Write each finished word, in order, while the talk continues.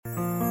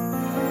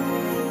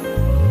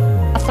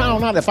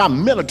found out if I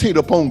meditate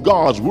upon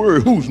God's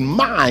word, whose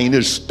mind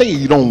is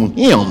stayed on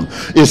him,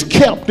 is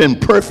kept in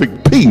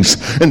perfect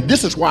peace. And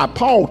this is why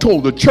Paul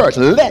told the church,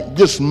 let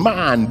this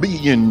mind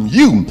be in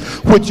you,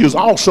 which is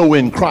also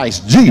in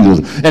Christ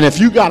Jesus. And if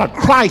you got a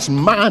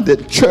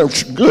Christ-minded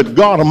church, good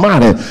God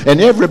Almighty,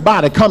 and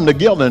everybody come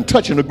together and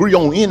touch and agree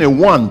on any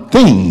one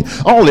thing,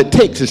 all it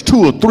takes is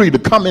 2 or 3 to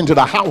come into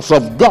the house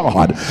of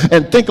God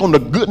and think on the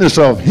goodness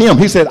of him.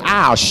 He said,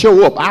 I'll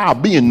show up, I'll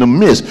be in the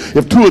midst.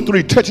 If 2 or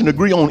 3 touch and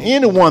agree on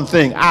any one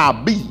thing,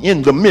 I'll be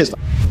in the midst.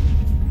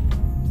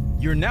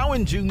 You're now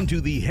in tune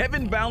to the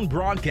Heaven Bound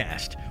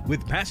broadcast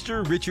with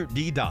Pastor Richard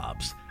D.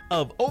 Dobbs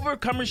of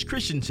Overcomers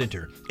Christian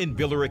Center in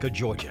Billerica,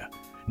 Georgia.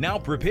 Now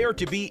prepare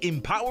to be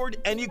empowered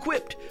and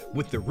equipped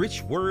with the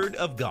rich word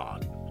of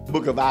God.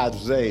 Book of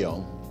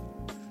Isaiah,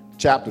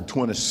 chapter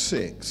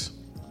 26,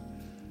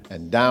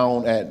 and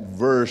down at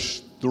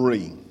verse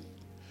 3.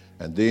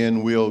 And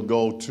then we'll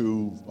go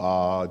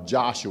to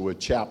Joshua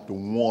chapter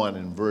 1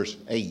 and verse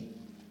 8.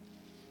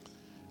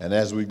 And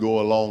as we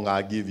go along,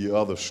 I give you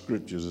other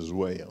scriptures as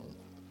well.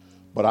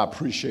 But I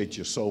appreciate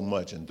you so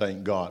much and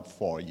thank God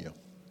for you.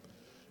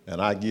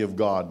 And I give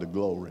God the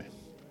glory.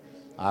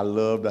 I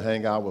love to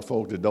hang out with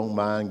folks that don't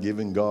mind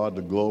giving God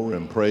the glory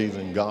and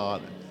praising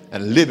God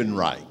and living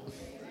right.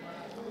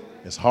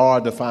 It's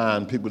hard to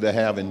find people that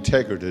have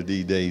integrity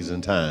these days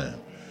and time.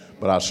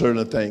 But I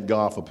certainly thank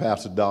God for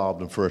Pastor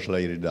Dobbs and First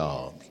Lady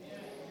Dobbs.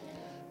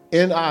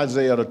 In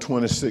Isaiah the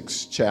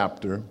 26th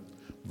chapter,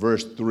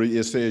 verse 3,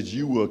 it says,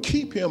 you will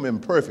keep him in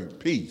perfect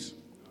peace,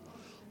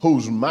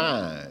 whose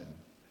mind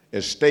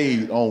is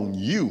stayed on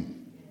you,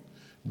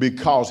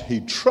 because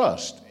he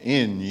trusts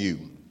in you.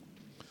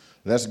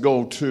 Let's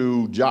go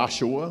to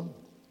Joshua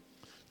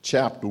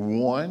chapter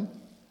 1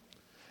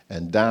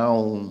 and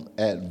down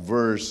at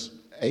verse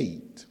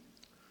 8.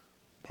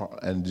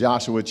 And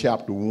Joshua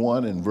chapter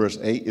 1 and verse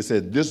 8, it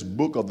said, this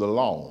book of the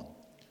law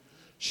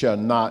shall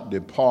not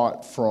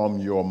depart from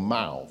your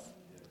mouth,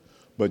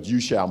 but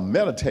you shall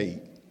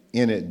meditate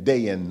in it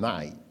day and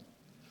night,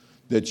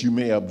 that you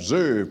may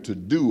observe to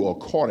do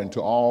according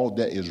to all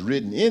that is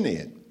written in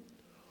it.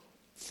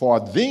 For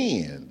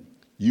then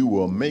you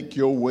will make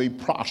your way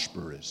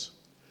prosperous,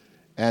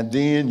 and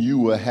then you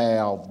will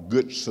have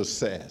good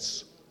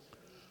success.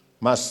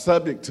 My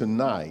subject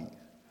tonight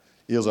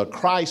is a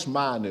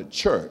Christ-minded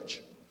church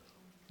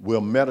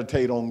will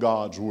meditate on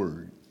God's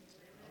word.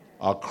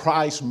 A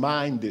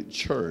Christ-minded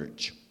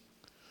church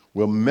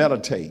will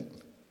meditate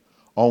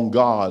on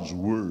God's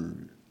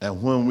word.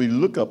 And when we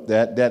look up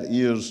that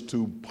is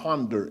to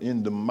ponder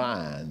in the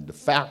mind, the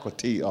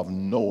faculty of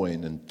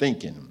knowing and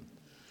thinking,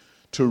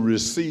 to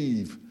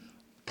receive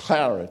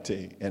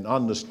clarity and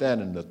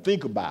understanding, to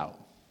think about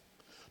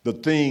the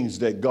things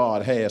that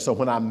God has. So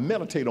when I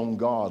meditate on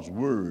God's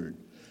word,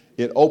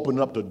 it opened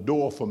up the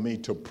door for me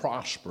to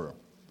prosper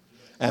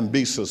and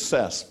be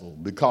successful,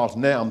 because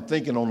now I'm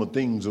thinking on the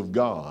things of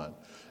God.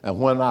 And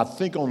when I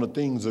think on the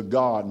things of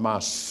God, my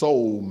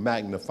soul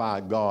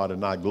magnifies God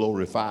and I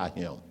glorify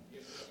him.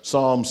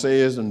 Psalm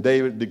says, and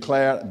David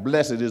declared,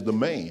 blessed is the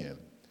man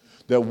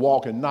that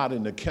walketh not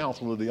in the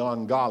counsel of the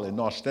ungodly,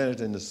 nor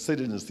standeth in the seat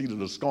of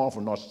the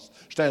scornful, nor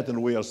standeth in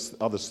the way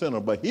of the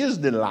sinner, but his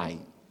delight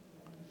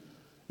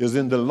is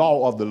in the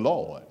law of the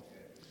Lord.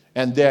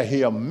 And there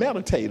he'll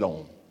meditate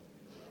on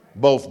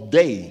both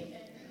day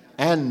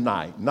and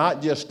night,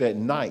 not just at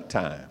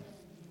nighttime,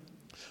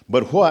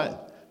 but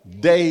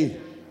what? Day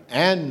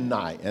and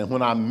night. And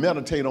when I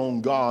meditate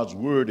on God's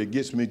word, it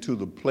gets me to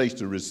the place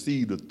to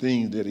receive the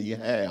things that he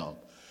has.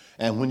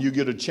 And when you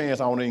get a chance,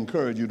 I want to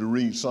encourage you to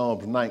read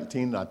Psalms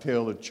 19. I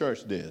tell the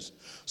church this.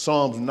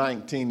 Psalms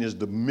 19 is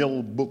the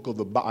middle book of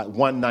the Bible.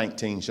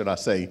 119, should I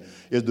say,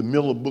 is the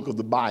middle book of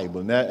the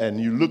Bible. And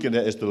you look at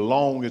it, it's the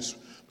longest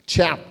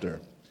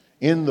chapter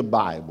in the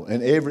Bible.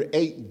 And every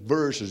 8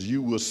 verses,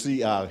 you will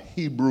see a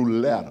Hebrew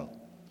letter.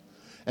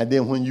 And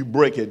then when you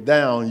break it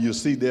down, you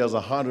see there's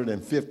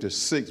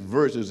 156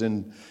 verses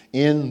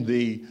in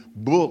the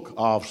book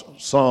of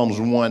Psalms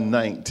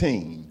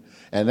 119.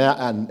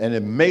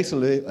 And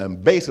basically,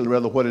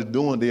 what it's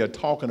doing, they are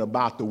talking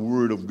about the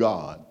word of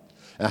God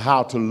and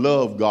how to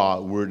love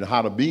God's word and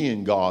how to be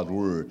in God's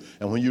word.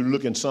 And when you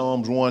look in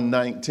Psalms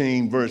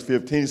 119, verse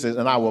 15, it says,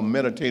 and I will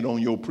meditate on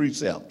your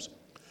precepts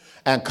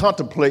and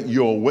contemplate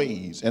your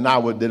ways, and I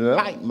will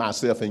delight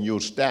myself in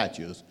your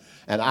statutes,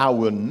 and I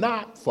will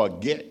not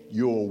forget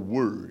your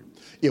word.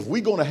 If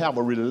we're going to have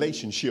a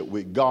relationship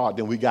with God,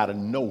 then we got to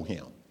know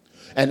him.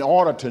 And in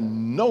order to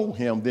know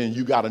him, then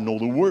you got to know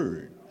the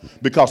word.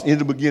 Because in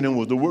the beginning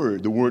was the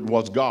word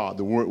was God,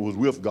 the word was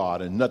with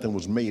God, and nothing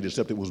was made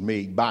except it was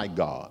made by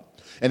God.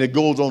 And it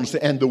goes on to say,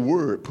 and the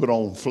word put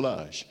on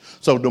flesh.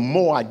 So the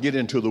more I get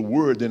into the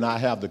word, then I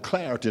have the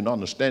clarity and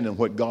understanding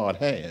what God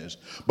has.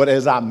 But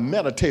as I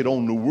meditate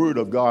on the word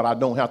of God, I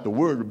don't have to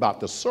worry about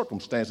the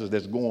circumstances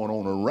that's going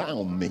on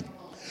around me,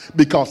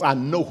 because I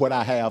know what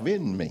I have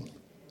in me.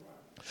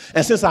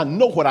 And since I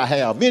know what I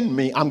have in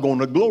me, I'm going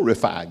to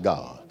glorify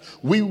God.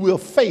 We will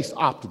face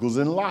obstacles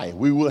in life.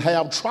 We will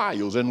have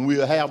trials and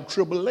we'll have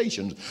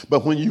tribulations.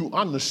 But when you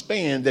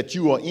understand that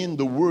you are in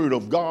the Word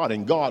of God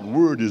and God's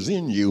Word is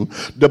in you,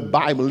 the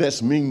Bible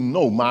lets me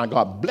know, my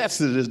God,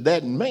 blessed is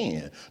that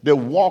man that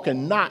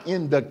walking not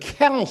in the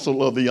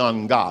counsel of the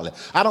ungodly.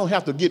 I don't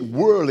have to get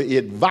worldly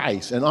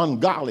advice and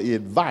ungodly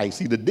advice.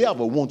 See, the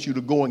devil wants you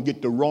to go and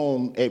get the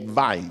wrong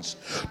advice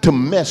to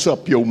mess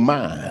up your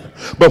mind.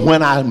 But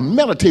when I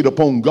meditate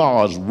upon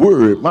God's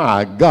Word,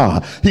 my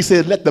God, he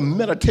said, let the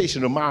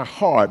meditation of my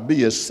heart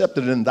be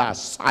accepted in thy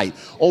sight.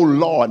 O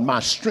Lord, my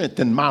strength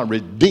and my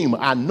redeemer.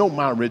 I know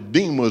my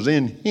redeemer's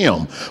in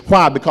him.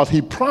 Why? Because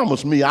he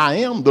promised me, I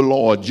am the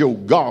Lord your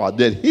God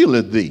that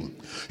healeth thee.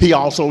 He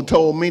also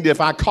told me that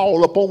if I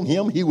call upon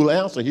him, he will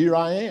answer, here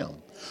I am.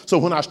 So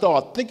when I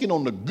start thinking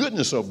on the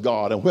goodness of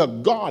God and where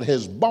God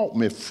has brought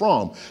me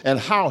from and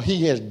how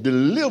he has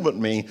delivered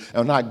me,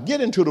 and when I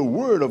get into the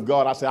Word of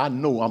God, I say, I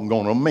know I'm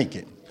going to make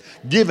it.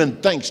 Giving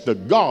thanks to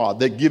God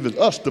that giveth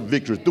us the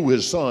victory through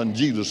his Son,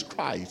 Jesus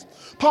Christ.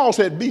 Paul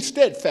said, be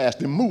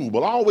steadfast,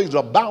 immovable, always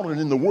abounding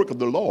in the work of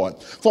the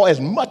Lord. For as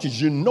much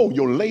as you know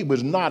your labor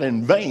is not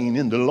in vain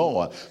in the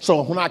Lord.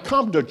 So when I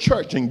come to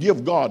church and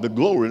give God the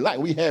glory like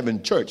we have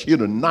in church here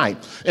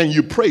tonight, and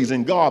you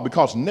praising God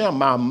because now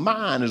my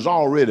mind is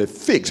already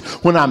fixed.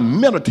 When I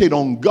meditate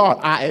on God,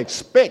 I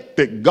expect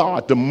that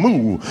God to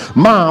move.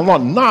 Mine are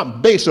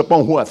not based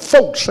upon what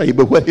folks say,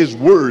 but what his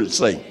words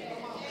say.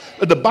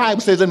 The Bible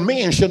says that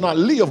man shall not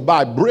live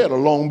by bread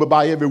alone, but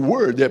by every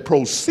word that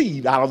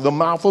proceeds out of the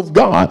mouth of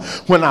God.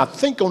 When I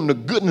think on the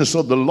goodness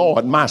of the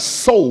Lord, my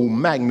soul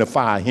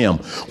magnify him.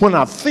 When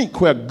I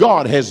think where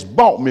God has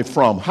brought me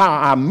from, how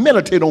I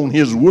meditate on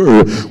his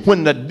word,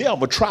 when the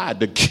devil tried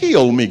to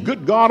kill me,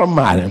 good God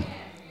Almighty,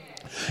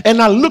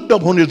 and I looked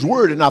up on his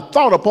word and I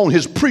thought upon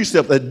his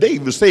precept that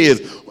David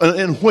says,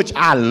 in which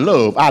I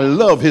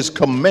love his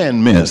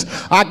commandments.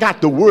 I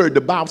got the word,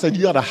 the Bible says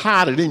you got to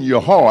hide it in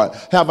your heart,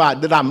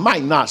 that I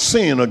might not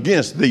sin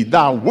against thee.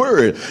 Thy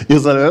word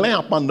is a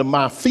lamp under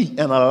my feet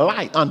and a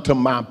light unto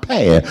my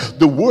path.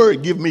 The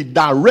word give me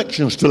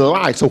directions to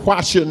life, so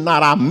why should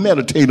not I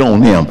meditate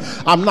on him?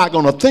 I'm not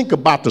going to think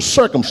about the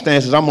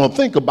circumstances, I'm going to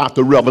think about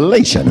the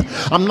revelation.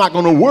 I'm not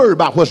going to worry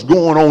about what's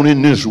going on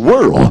in this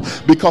world,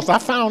 because I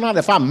found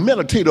out if I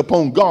meditate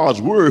upon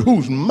God's word,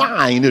 whose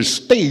mind is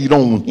stayed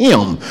on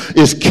him,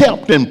 is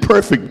kept in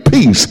perfect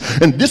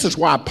peace. And this is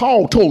why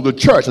Paul told the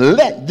church,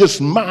 let this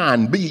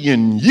mind be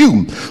in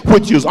you,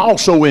 which is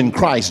also in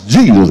Christ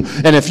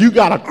Jesus. And if you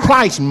got a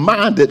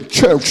Christ-minded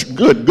church,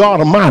 good God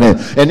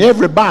Almighty, and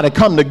everybody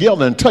come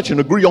together and touch and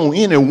agree on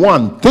any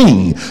one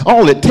thing,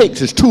 all it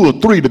takes is 2 or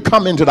 3 to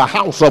come into the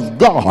house of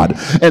God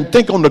and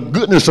think on the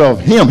goodness of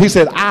him. He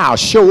said, I'll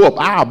show up,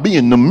 I'll be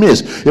in the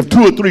midst. If 2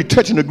 or 3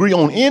 touch and agree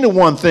on any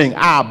one thing,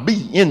 I'll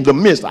be in the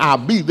midst. I'll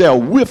be there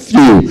with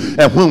you.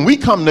 And when we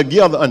come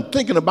together and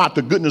thinking about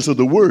the goodness of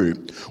the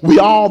word, we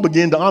all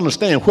begin to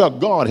understand where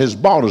God has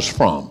brought us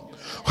from,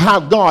 how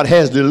God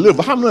has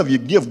delivered. How many of you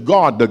give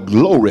God the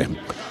glory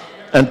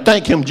and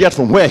thank him just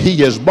from where he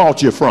has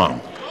brought you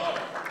from?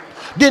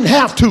 Didn't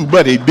have to,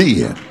 but he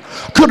did.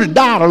 Could have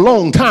died a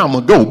long time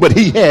ago, but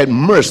he had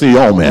mercy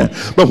on me.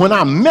 But when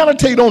I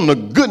meditate on the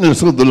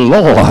goodness of the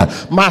Lord,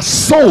 my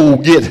soul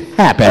gets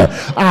happy.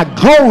 I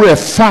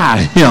glorify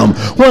him.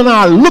 When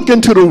I look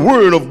into the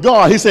word of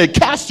God, he said,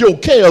 cast your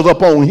cares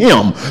upon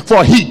him,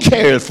 for he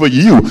cares for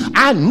you.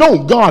 I know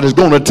God is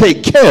going to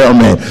take care of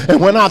me.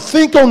 And when I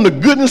think on the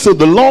goodness of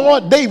the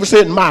Lord, David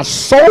said, my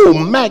soul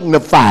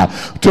magnify.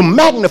 To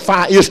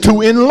magnify is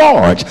to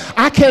enlarge.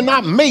 I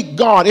cannot make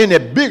God any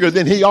bigger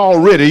than he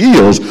already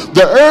is.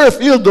 The earth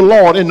is the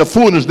Lord in the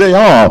fullness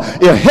thereof.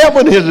 If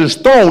heaven is his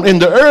throne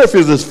and the earth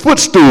is his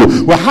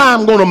footstool, well, how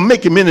I'm going to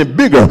make him any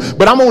bigger?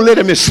 But I'm going to let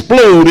him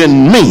explode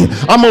in me.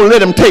 I'm going to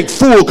let him take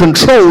full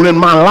control in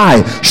my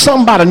life.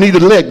 Somebody need to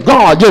let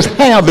God just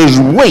have his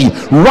way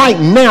right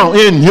now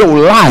in your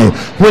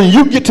life. When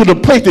you get to the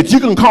place that you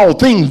can call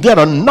things that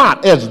are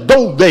not as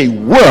though they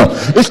were,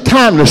 it's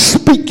time to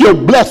speak your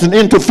blessing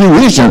into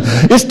fruition.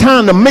 It's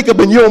time to make up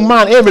in your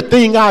mind,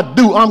 everything I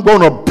do, I'm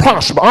going to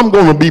prosper. I'm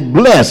going to be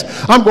blessed.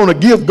 I'm going to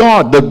give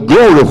God the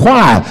glory.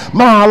 Why?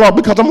 My Lord,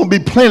 because I'm going to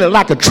be planted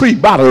like a tree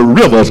by the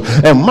rivers.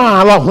 And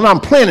my Lord, when I'm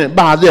planted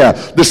by there,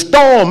 the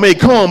storm may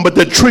come, but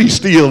the tree's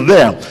still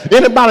there.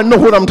 Anybody know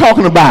what I'm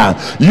talking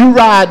about? You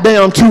ride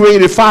down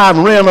 285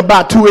 and round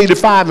about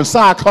 285 and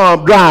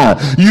Cyclone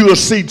Drive, you'll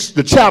see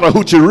the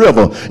Chattahoochee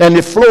River, and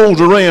it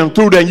flows around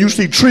through there, and you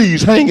see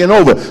trees hanging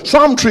over.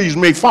 Some trees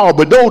may fall,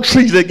 but those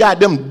trees that got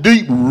them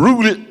deep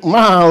rooted,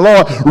 my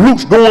Lord,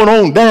 roots going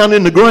on down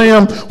in the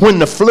ground, when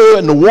the flood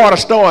and the water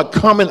start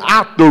coming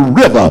out out the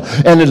river,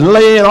 and it's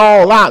laying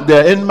all out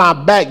there in my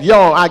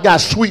backyard. I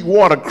got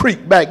Sweetwater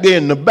Creek back there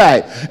in the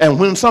back. And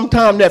when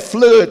sometime that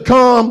flood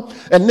come,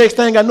 and next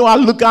thing I know, I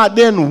look out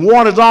there and the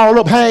water's all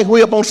up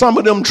halfway up on some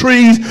of them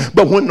trees.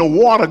 But when the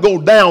water go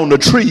down, the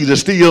trees are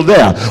still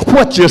there.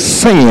 What you're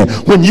saying,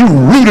 when you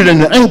rooted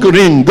and anchored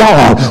in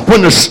God,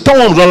 when the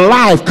storms of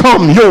life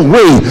come your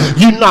way,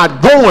 you're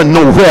not going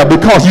nowhere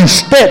because you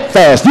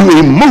steadfast, you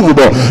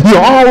immovable.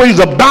 You're always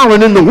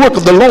abounding in the work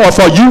of the Lord,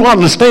 for you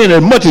understand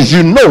as much as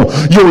you know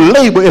your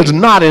labor is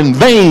not in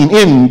vain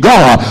in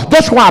God.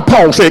 That's why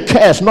Paul said,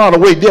 cast not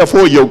away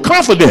therefore your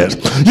confidence.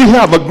 You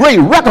have a great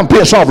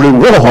recompense of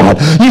reward.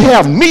 You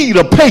have need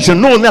of patience,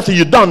 knowing after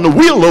you've done the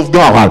will of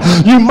God,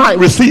 you might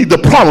receive the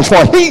promise.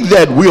 For he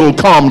that will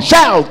come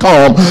shall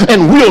come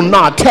and will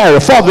not tarry,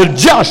 for the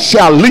just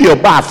shall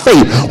live by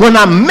faith. When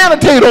I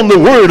meditate on the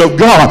word of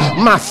God,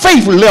 my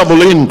faith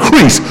level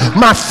increase.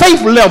 My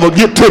faith level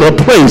get to the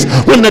place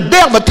when the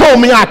devil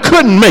told me I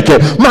couldn't make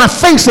it, my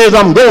faith says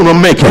I'm going to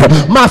make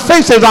it. My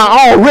faith says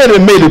I already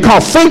made it,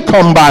 because faith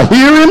comes by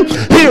hearing,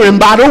 hearing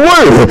by the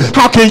word.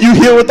 How can you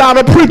hear without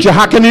a preacher?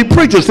 How can he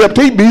preach except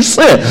he be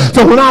sent?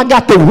 So when I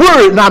got the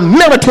word and I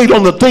meditate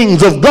on the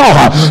things of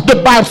God,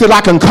 the Bible says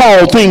I can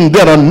call things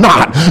that are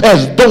not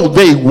as though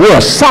they were.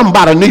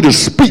 Somebody need to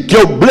speak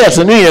your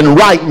blessing in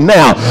right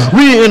now.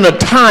 We're in a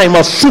time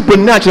of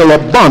supernatural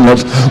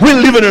abundance. We're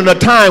living in a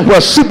time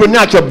where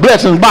supernatural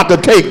blessings about to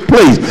take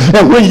place.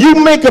 And when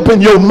you make up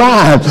in your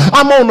mind,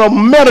 I'm going to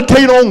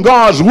meditate on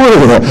God's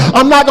word,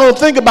 I'm not going to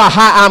think about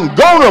how I'm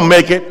going to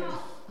make it.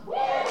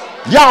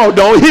 Y'all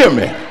don't hear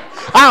me.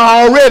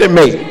 I already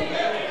made it.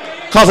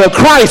 Because of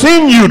Christ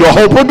in you, the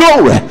hope of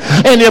glory.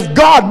 And if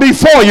God be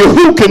for you,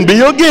 who can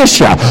be against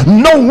you?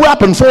 No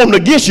weapon formed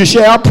against you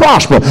shall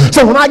prosper.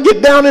 So when I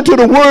get down into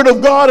the word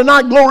of God and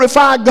I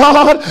glorify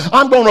God,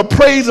 I'm going to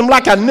praise him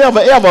like I never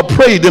ever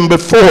praised him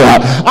before.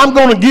 I'm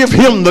going to give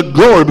him the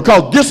glory,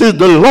 because this is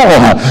the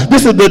Lord.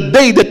 This is the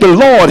day that the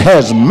Lord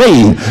has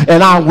made,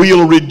 and I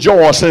will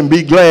rejoice and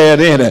be glad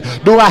in it.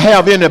 Do I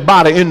have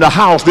anybody in the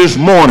house this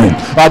morning,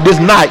 or this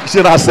night,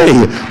 should I say?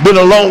 Been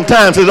a long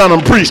time since I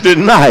done preached at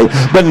night,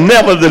 but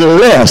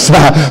nevertheless,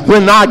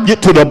 when I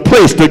get to the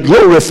place to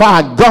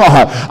glorify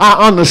God,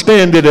 I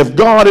understand that if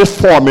God is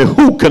for me,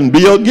 who can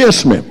be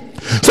against me?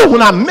 So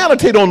when I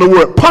meditate on the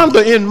word,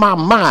 ponder in my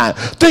mind,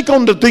 think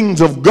on the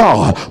things of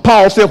God.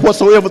 Paul said,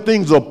 whatsoever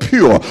things are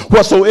pure,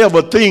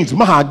 whatsoever things,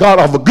 my God,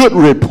 of a good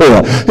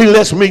report, he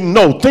lets me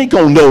know, think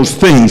on those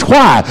things.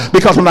 Why?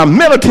 Because when I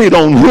meditate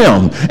on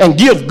him and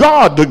give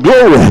God the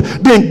glory,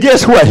 then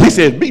guess what? He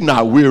said, be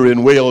not weary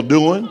in well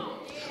doing,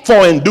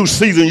 for in due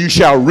season you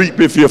shall reap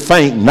if you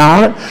faint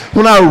not.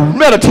 When I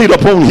meditate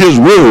upon his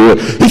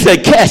word, he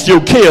said, cast your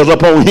cares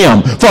upon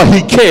him, for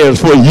he cares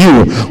for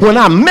you. When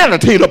I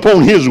meditate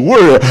upon his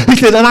word, he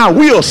said, and I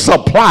will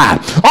supply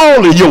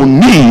all of your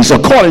needs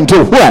according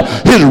to what?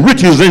 His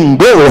riches in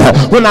glory.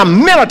 When I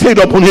meditate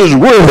upon his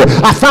word,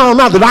 I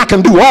found out that I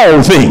can do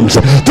all things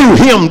through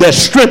him that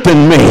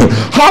strengthened me.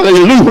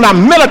 Hallelujah. When I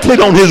meditate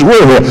on his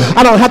word,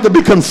 I don't have to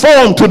be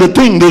conformed to the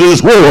things of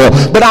this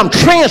world, but I'm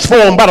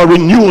transformed by the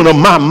renewing of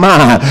my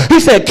mind. He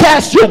said,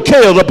 cast your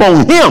cares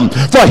upon him,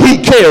 for he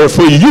cares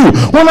for you.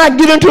 When I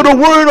get into the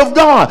word of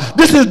God,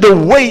 this is the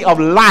way of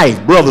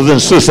life, brothers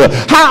and sisters.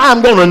 How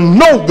I'm going to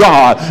know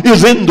God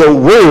is in the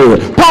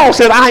word. Paul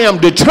said, I am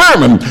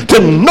determined to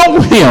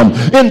know him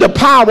in the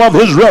power of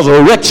his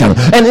resurrection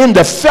and in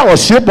the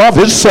fellowship of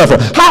his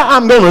suffering. How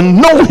I'm going to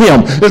know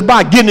him is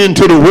by getting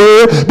into the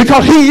word,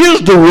 because he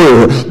is the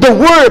word. The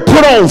word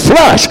put on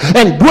flesh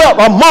and dwelt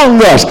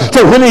among us.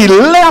 So when he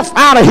left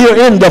out of here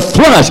in the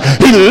flesh,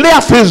 he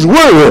left his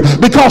word,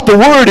 because the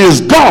word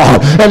is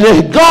God, and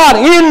there's God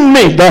in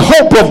me, the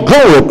hope of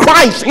glory.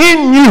 Christ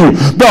in you,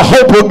 the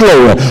hope of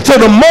glory. So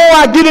the more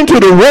I get into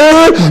the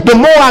word, the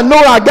more I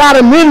know I got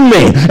him in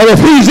me, and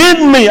if he's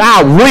in me,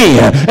 I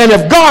win. And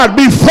if God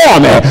be for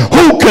me,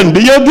 who can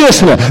be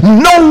against me?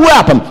 No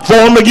weapon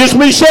formed against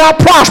me shall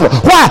prosper.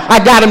 Why?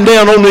 I got him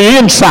down on the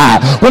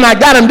inside. When I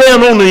got him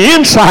down on the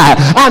inside,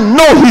 I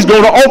know he's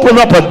going to open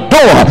up a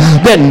door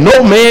that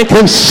no man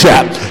can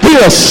shut.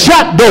 He'll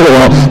shut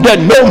door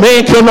that no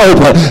man can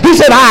open. He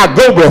said, I'll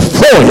go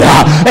before you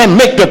and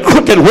make the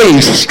crooked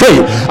ways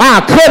straight.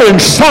 I'll cut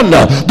in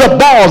sunder the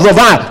bars of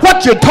iron.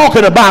 What you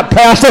talking about,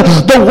 Pastor?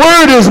 The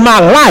word is my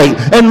light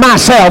and my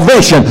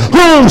salvation.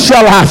 Whom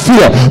shall I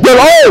fear? But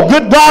oh,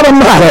 good God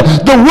Almighty,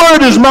 the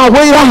word is my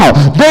way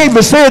out.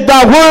 David said,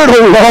 thy word,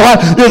 O Lord,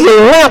 is a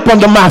lamp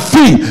under my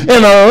feet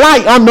and a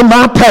light under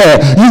my path.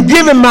 You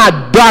giving my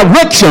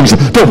directions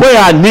to where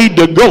I need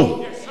to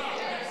go.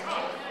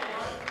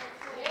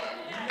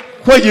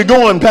 Where you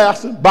going,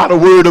 Pastor? By the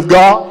word of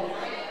God.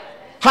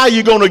 How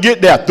you going to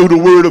get there? Through the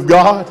word of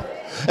God.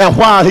 And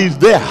while he's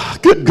there,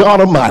 good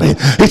God Almighty,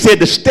 he said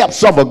the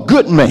steps of a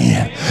good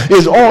man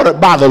is ordered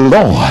by the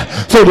Lord.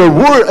 So the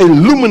word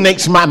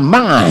illuminates my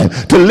mind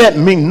to let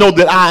me know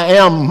that I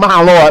am,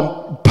 my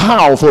Lord,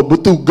 powerful,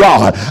 but through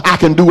God I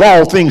can do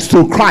all things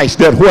through Christ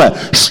that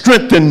what?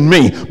 Strengthen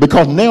me.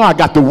 Because now I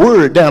got the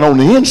word down on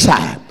the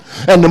inside.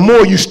 And the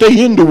more you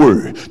stay in the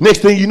word, next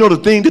thing you know, the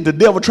thing that the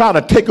devil try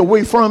to take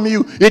away from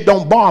you, it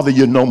don't bother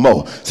you no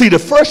more. See, the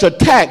first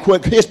attack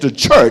what hits the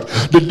church,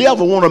 the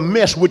devil want to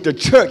mess with the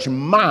church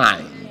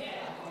mind.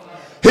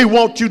 He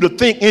wants you to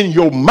think in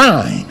your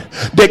mind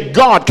that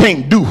God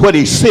can't do what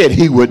he said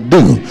he would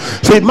do.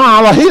 See, he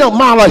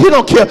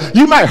don't care.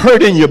 You might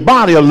hurt in your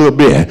body a little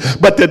bit,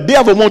 but the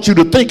devil wants you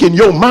to think in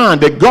your mind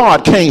that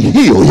God can't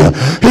heal you.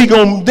 He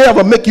gonna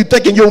devil make you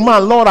think in your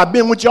mind, Lord, I've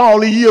been with you all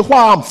these years.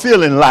 Why I'm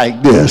feeling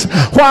like this?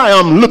 Why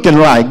I'm looking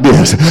like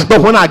this?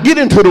 But when I get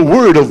into the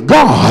word of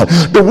God,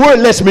 the word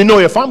lets me know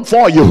if I'm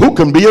for you, who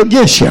can be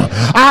against you?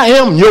 I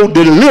am your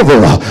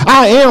deliverer.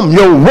 I am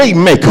your way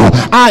maker.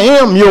 I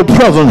am your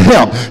present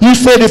help. You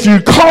said if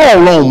you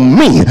call on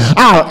me,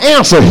 I'll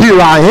answer. Here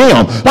I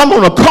am. I'm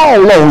going to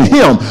call on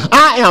him.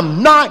 I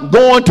am not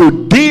going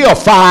to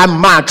deify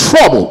my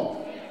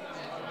trouble.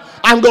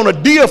 I'm going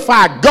to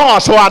deify God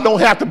so I don't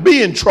have to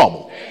be in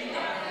trouble.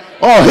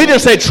 Oh, he didn't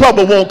say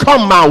trouble won't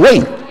come my way.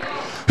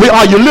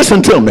 Are you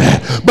listening to me?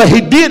 But he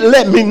did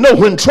let me know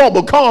when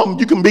trouble comes,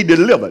 you can be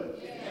delivered.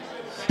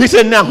 He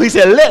said,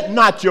 let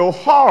not your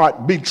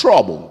heart be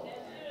troubled.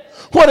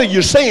 What are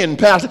you saying,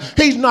 Pastor?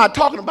 He's not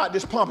talking about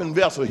this pumping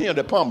vessel here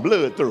that pump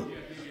blood through.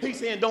 He's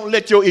saying don't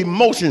let your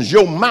emotions,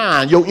 your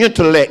mind, your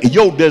intellect,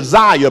 your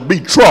desire be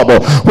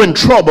trouble when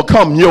trouble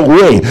come your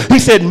way. He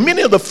said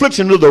many of the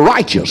afflictions of the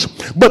righteous,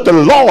 but the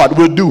Lord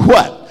will do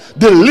what?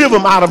 Deliver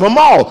them out of them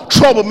all.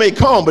 Trouble may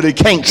come, but it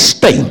can't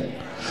stay.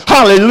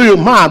 Hallelujah,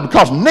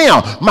 because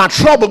now my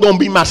trouble going to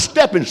be my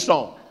stepping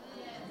stone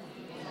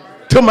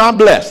to my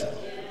blessing.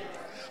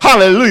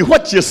 Hallelujah.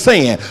 What you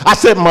saying? I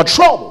said my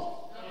trouble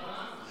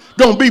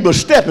gonna be but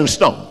stepping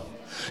stone.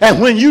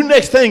 And when you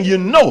next thing you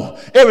know,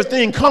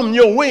 everything come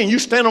your way and you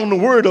stand on the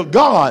word of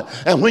God,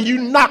 and when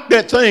you knock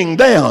that thing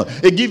down,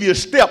 it give you a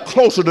step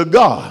closer to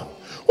God.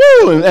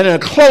 Woo, and the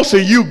closer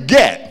you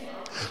get,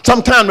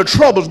 sometimes the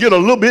troubles get a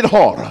little bit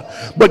harder.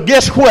 But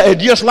guess what?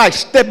 It's just like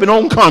stepping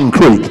on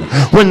concrete.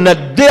 When the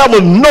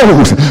devil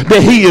knows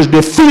that he is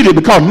defeated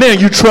because now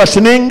you're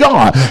trusting in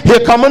God. Here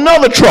come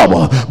another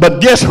trouble.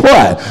 But guess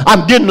what?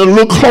 I'm getting a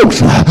little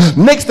closer.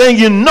 Next thing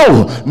you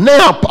know,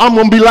 now I'm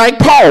going to be like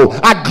Paul.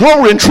 I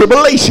glory in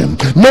tribulation.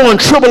 Knowing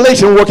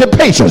tribulation worketh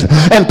patience.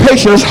 And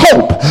patience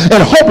hope.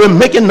 And hope in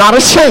making not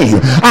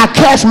ashamed. I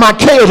cast my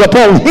cares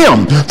upon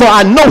him. For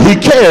I know he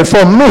cared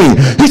for me.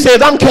 He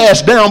says I'm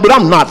cast down, but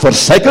I'm not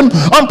forsaken.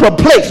 I'm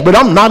perplexed, but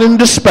I'm not in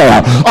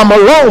despair. I'm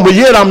alone, but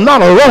yet I'm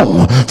not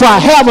alone. For I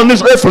have in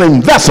this earthly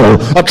vessel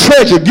a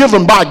treasure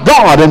given by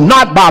God and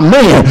not by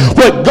man.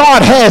 What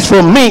God has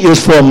for me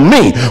is for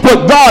me.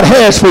 What God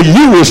has for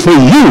you is for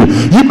you.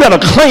 You better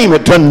claim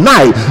it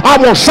tonight. I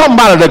want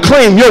somebody to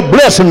claim your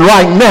blessing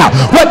right now.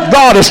 What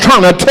God is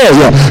trying to tell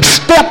you,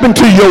 step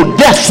into your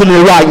destiny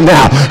right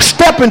now.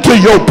 Step into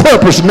your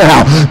purpose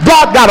now.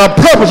 God got a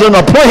purpose and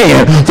a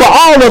plan for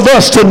all of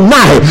us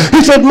tonight.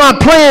 He said, my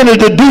plan is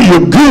to do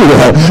you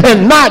good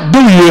and not do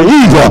you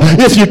evil.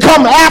 If you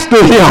come after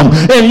him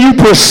and you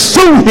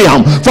pursue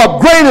him,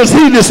 for greater is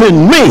he that's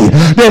in me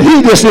than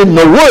he that's in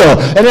the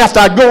world. And after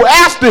I go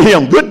after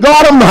him, good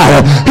God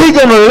Almighty, he's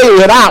going to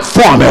lay it out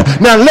for me.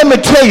 Now let me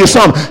tell you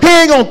something. He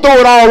ain't going to throw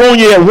it all on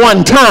you at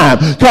one time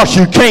because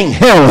you can't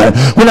handle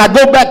it. When I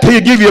go back to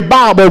you, give you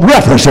Bible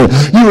references,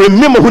 you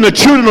remember when the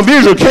children of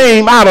Israel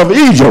came out of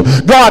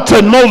Egypt, God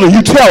told Moses,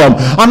 you tell them,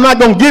 I'm not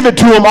going to give it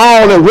to them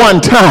all at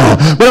one time,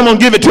 but I'm going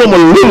to give it to them a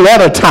little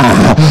at a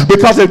time.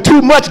 Because if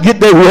too much get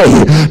their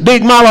way, they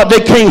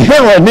can't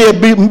handle it and they'll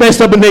be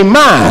messed up in their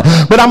mind.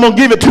 But I'm going to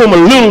give it to them a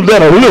little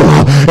at a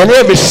little. And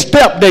every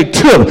step they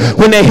took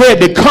when they had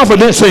the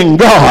confidence in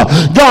God,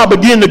 God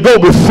began to go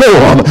before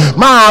them.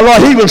 My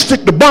Lord, he even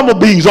stick the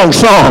bumblebees on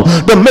some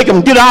to make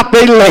them get out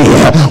their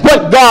land.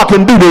 What God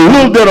can do, the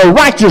little that a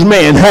righteous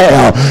man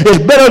have is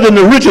better than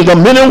the riches of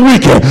many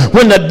wicked.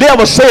 When the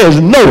devil says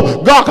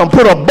no, God can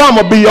put a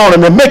bumblebee on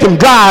him and make him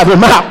drive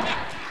him out.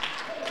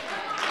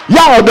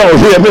 Y'all don't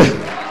hear me.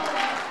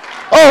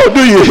 Oh,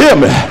 do you hear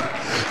me?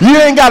 You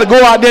ain't got to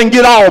go out there and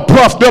get all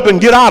puffed up and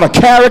get out of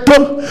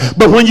character.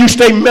 But when you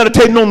stay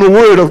meditating on the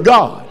word of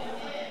God,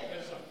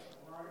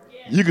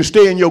 you can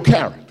stay in your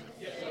character.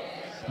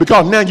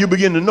 Because now you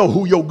begin to know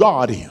who your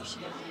God is.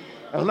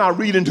 And I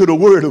read into the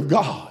word of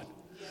God.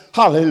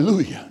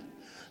 Hallelujah.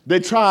 They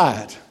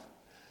tried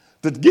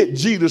to get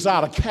Jesus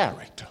out of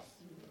character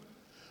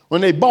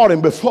when they brought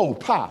him before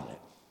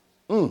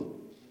Pilate.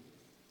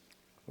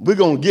 We're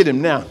going to get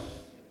him now.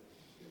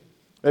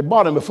 They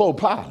brought him before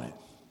Pilate.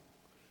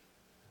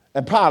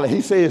 And Pilate,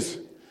 he says,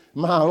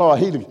 my Lord,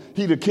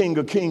 he the King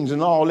of Kings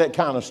and all that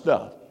kind of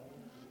stuff.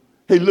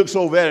 He looks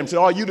over at him and says,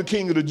 are you the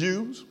King of the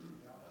Jews?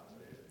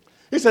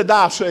 He said,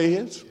 thou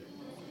sayest.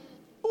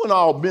 We ain't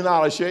all been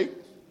out of shape.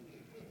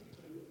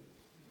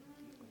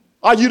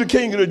 Are you the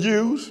King of the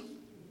Jews?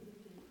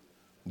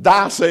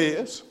 Thou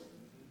sayest.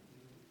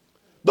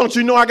 Don't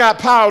you know I got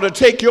power to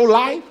take your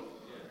life?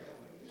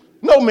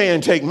 No man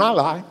take my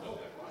life.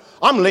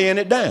 I'm laying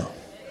it down.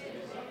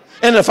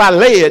 And if I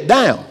lay it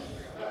down,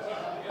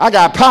 I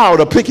got power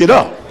to pick it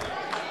up.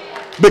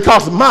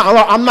 Because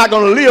I'm not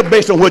going to live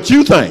based on what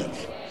you think.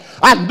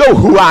 I know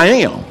who I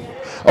am.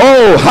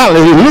 Oh,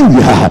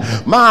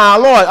 hallelujah. My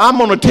Lord, I'm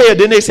going to tell.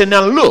 Then they said,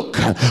 now look,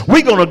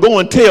 we're going to go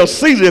and tell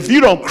Caesar, if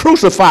you don't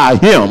crucify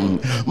him,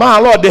 my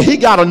Lord, that he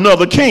got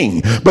another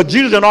king. But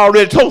Jesus had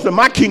already told them,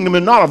 my kingdom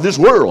is not of this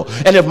world.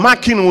 And if my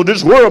kingdom were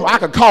this world, I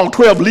could call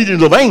 12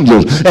 legions of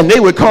angels and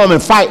they would come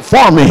and fight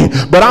for me.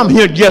 But I'm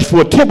here just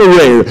for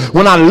temporary.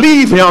 When I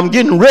leave here, I'm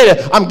getting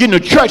ready. I'm getting the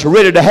church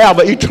ready to have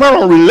an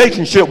eternal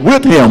relationship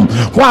with him.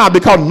 Why?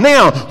 Because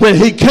now when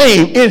he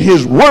came in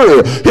his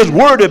word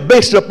is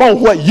based upon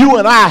what you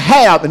and I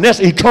have, and that's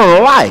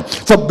eternal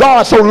life. For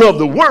God so loved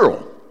the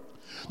world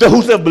that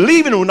whosoever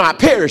believe in him will not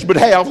perish, but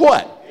have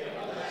what?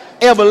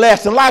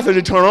 Everlasting life is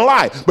eternal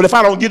life. But if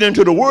I don't get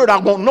into the word, I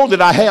won't know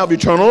that I have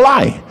eternal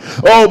life.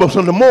 Oh, but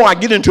so the more I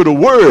get into the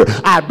word,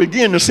 I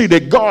begin to see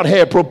that God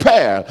had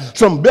prepared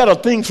some better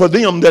things for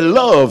them that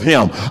love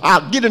him.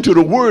 I get into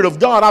the word of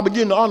God, I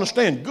begin to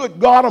understand, good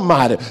God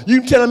Almighty,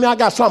 you telling me I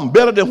got something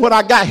better than what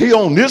I got here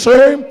on this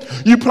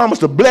earth? You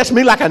promised to bless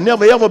me like I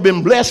never ever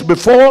been blessed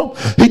before?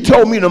 He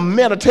told me to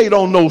meditate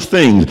on those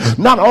things.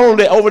 Not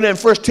only over there in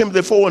 1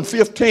 Timothy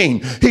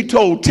 4:15, he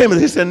told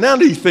Timothy, he said, now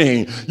these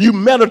things, you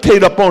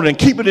meditate upon it and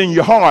keep it in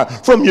your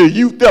heart from your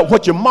youth up,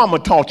 what your mama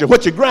taught you,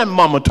 what your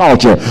grandmama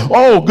taught you.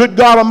 Oh, good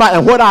God Almighty,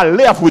 and what I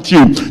left with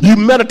you. You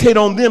meditate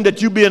on them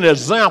that you be an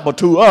example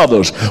to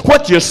others.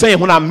 What you're saying,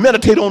 when I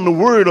meditate on the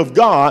word of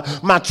God,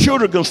 my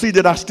children can see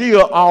that I'm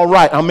still all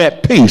right. I'm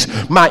at peace.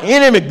 My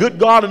enemy, good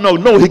God,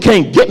 no, he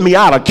can't get me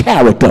out of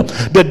character.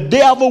 The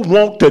devil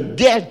wants to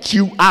get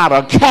you out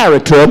of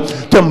character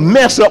to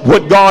mess up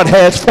what God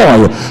has for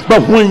you.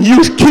 But when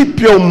you keep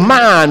your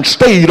mind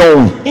stayed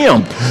on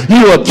him,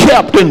 you are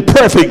kept in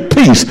perfect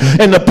peace,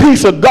 and the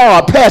peace of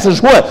God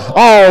passes what?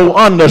 All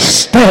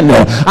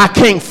understanding. I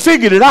can't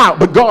figure it out,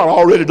 but God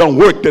already done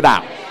worked it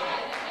out.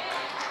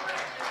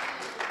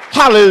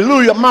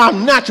 Hallelujah. My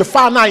natural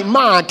finite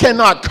mind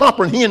cannot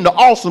comprehend the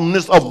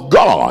awesomeness of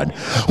God.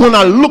 When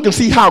I look and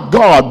see how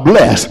God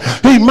bless,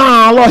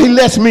 my Lord, he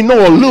lets me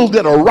know a little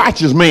that a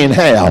righteous man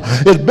have.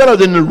 It's better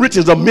than the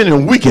riches of many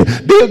and wicked.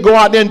 They'll go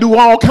out there and do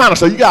all kinds of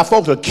stuff. You got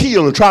folks that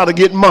kill to try to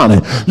get money.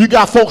 You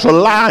got folks that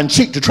lie and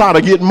cheat to try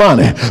to get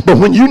money. But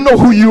when you know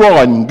who you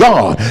are in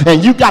God,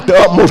 and you got the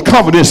utmost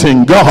confidence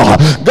in God,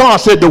 God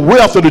said the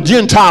wealth of the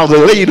Gentiles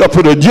are laid up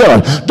for the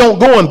just. Don't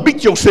go and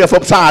beat yourself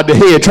upside the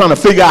head trying to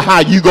figure out how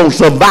you gonna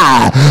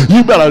survive.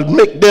 You better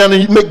make down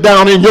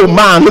in your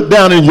mind, look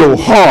down in your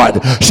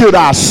heart, should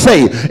I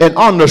say, and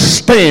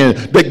understand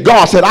that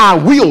God said, I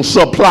will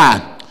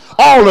supply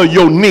all of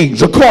your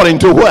needs according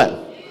to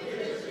what?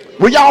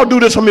 Will y'all do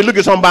this for me? Look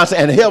at somebody and say,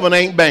 and heaven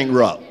ain't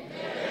bankrupt.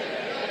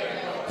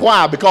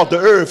 Why? Because the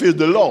earth is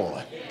the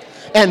Lord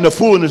and the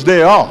fullness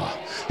thereof.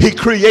 He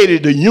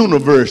created the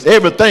universe.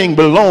 Everything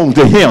belongs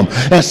to him.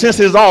 And since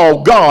it's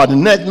all God,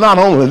 and that's not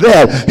only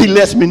that, he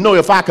lets me know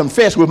if I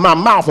confess with my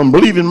mouth and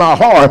believe in my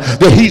heart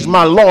that he's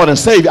my Lord and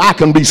Savior, I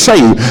can be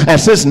saved. And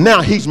since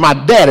now he's my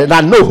daddy, and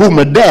I know who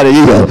my daddy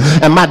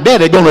is, and my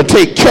daddy gonna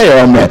take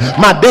care of me.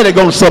 My daddy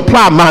gonna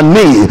supply my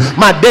need.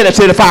 My daddy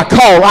said if I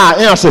call, I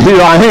answer,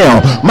 here I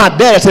am. My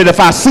daddy said if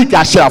I seek,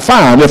 I shall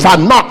find. If I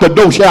knock, the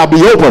door shall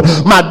be open.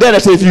 My daddy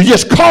said if you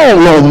just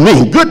call on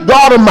me, good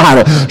God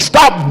Almighty,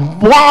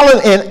 stop wallowing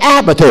in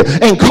apathy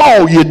and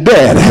call you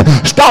daddy.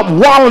 Stop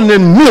wallowing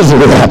in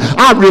misery.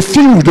 I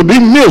refuse to be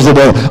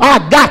miserable. I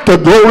got to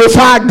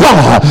glorify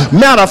God.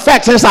 Matter of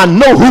fact, since I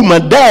know who my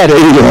daddy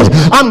is,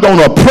 I'm going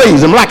to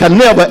praise him like I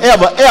never,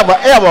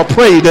 ever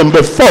praised him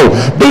before.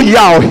 Do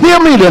y'all hear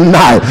me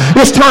tonight?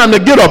 It's time to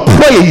get a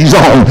praise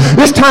on.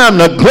 It's time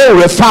to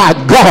glorify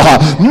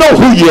God. Know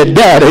who your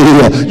daddy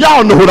is.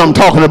 Y'all know what I'm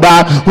talking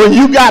about. When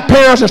you got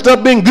parents and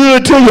stuff been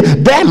good to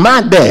you, that's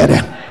my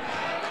daddy.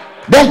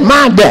 That's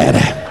my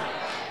daddy.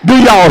 Do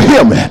y'all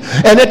hear me?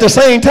 And at the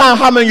same time,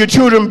 how many of your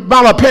children,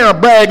 about a parent,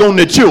 brag on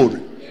their children?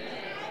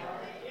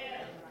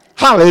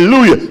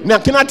 Hallelujah. Now,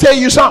 can I tell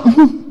you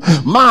something?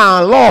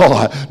 My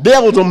Lord,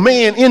 there was a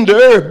man in the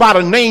earth by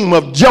the name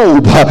of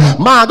Job.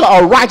 My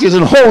God, a righteous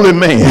and holy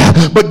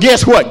man. But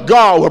guess what?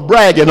 God was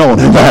bragging on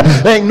him.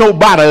 Ain't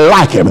nobody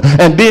like him.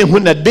 And then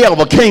when the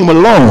devil came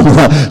along,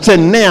 said,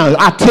 now,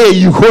 I tell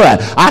you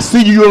what, I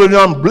see you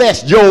done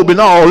blessed Job and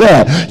all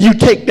that. You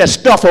take that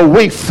stuff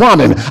away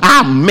from him.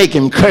 I make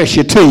him curse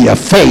you to your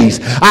face.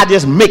 I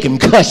just make him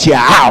cuss you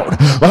out.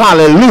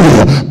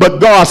 Hallelujah.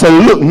 But God said,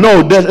 look,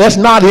 no, that's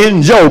not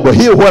in Job. But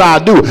here's what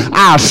I'll do.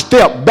 I'll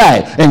step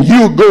back and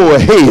you go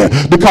ahead,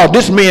 because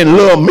this man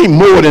loved me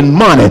more than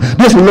money.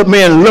 This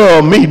man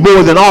loved me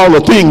more than all the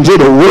things of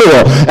the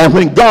world. And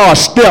when God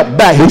stepped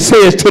back, he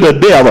says to the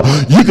devil,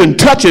 you can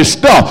touch his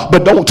stuff,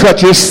 but don't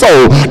touch his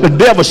soul. The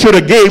devil should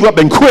have gave up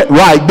and quit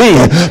right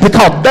then,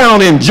 because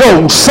down in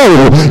Job's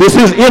soul is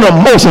his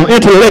innermost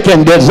intellect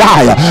and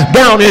desire.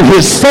 Down in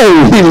his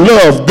soul, he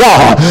loved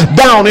God.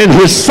 Down in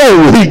his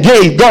soul, he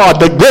gave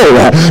God the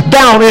glory.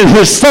 Down in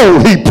his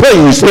soul, he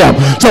praised him.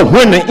 So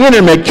when the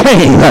enemy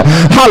came,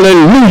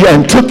 hallelujah, hallelujah,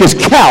 and took his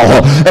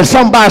cattle. And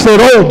somebody said,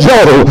 oh,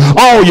 Job,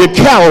 all your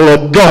cattle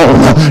are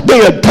gone.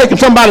 They had taken,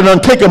 somebody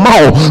done take them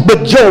all.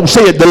 But Job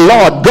said, the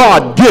Lord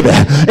God give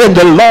it, and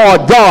the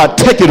Lord God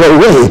take it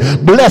away.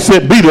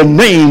 Blessed be the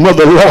name of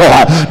the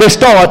Lord. They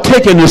started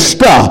taking the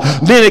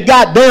stuff. Then it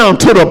got down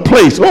to the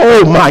place,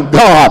 oh my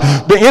God,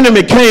 the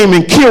enemy came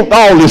and killed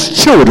all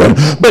his children.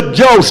 But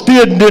Job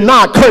still did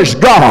not curse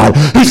God.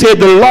 He said,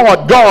 the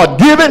Lord God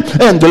give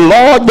it, and the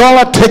Lord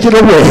God take it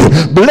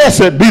away.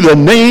 Blessed be the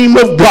name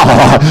of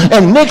God.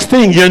 And next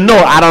thing you know,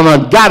 I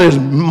done got his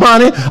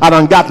money. I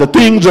done got the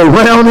things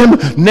around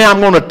him. Now I'm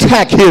going to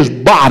attack his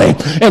body.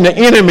 And the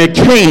enemy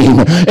came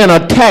and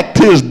attacked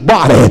his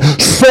body.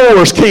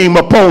 Sores came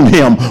upon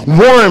him.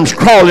 Worms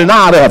crawling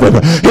out of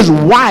him. His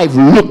wife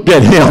looked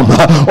at him.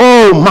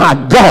 Oh my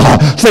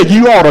God. Said,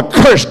 you ought to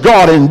curse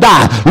God and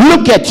die.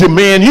 Look at you,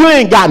 man. You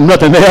ain't got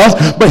nothing else.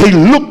 But he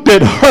looked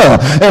at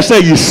her and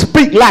said, you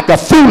speak like a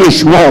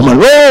foolish woman.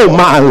 Oh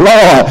my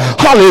Lord.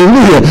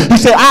 Hallelujah. He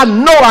said, I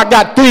know I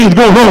got things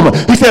going on.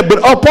 He said, but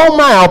upon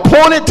my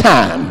appointed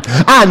time,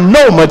 I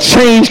know my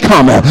change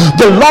coming.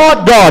 The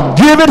Lord God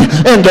give it,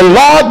 and the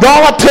Lord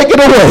God take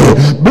it away.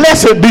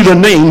 Blessed be the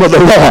name of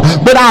the Lord.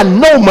 But I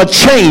know my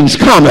change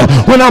coming.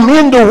 When I'm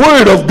in the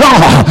word of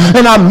God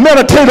and I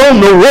meditate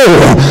on the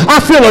word, I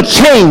feel a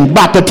change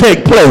about to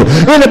take place.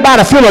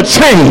 Anybody feel a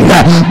change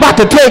about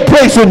to take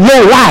place in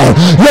your life?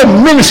 Your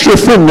ministry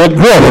finna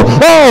grow.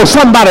 Oh,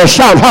 somebody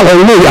shout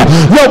hallelujah.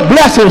 Your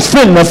blessings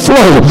finna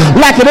flow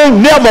like it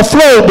ain't never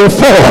flowed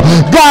before.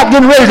 God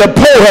getting ready to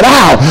pour it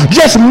out.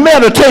 Just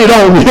meditate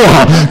on him.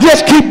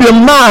 Just keep your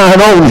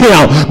mind on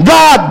him.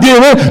 God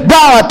give it,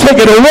 God take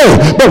it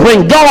away. But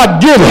when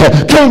God give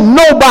it, can't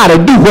nobody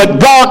do what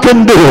God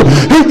can do.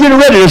 He's getting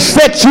ready to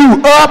set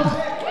you up.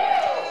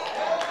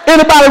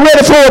 Anybody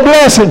ready for a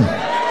blessing?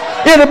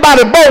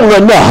 Anybody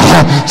bold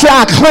enough? Say,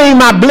 I claim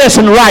my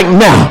blessing right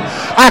now.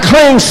 I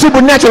claim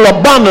supernatural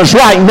abundance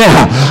right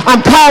now. I'm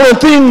calling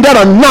things that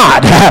are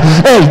not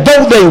as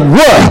though they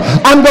were.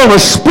 I'm going to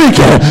speak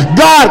it.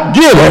 God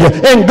give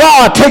it and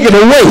God take it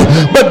away.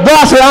 But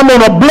God said, I'm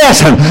going to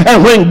bless him.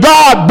 And when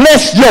God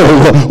blessed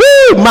Job,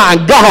 oh my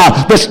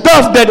God, the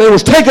stuff that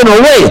was taken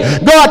away,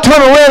 God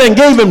turned around and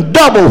gave him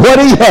double what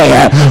he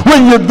had.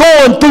 When you're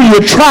going through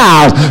your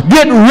trials,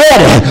 get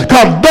ready,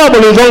 because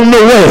double is on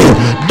the way.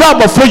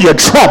 Double for your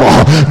trouble.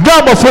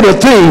 Double for the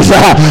things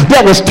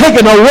that was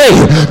taken away.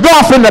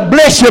 God finna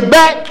bless you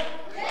back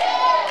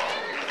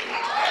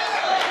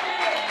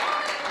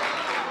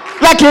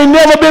like you ain't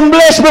never been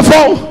blessed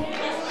before.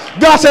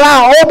 God said,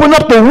 I'll open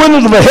up the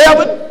windows of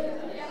heaven,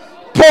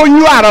 pour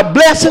you out a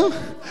blessing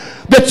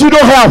that you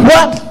don't have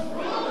what?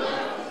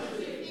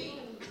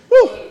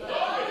 Woo.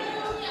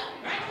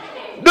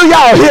 Do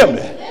y'all hear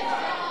me?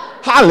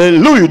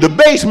 Hallelujah. The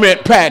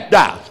basement packed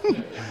out.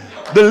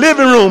 The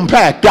living room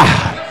packed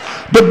out.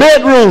 The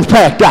bedroom's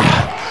packed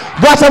out.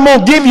 God said, I'm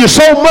going to give you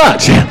so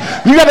much.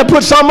 You got to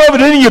put some of it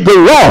in your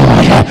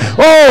garage.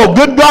 Oh,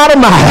 good God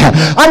Almighty.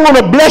 I'm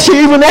going to bless you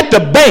even at the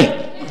bank.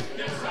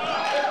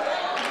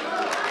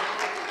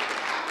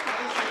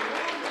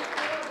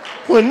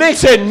 When they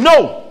said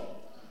no,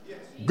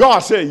 God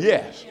said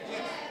yes.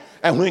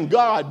 And when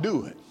God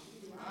do it,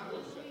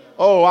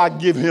 oh, I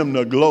give him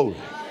the glory.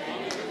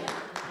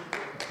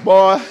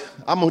 Boy,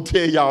 I'm going to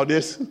tell y'all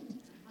this.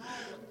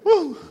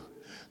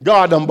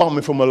 God done brought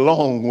me from a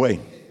long way.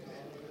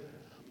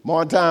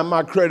 One time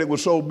my credit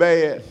was so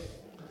bad,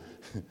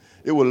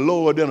 it was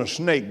lower than a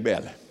snake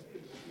belly.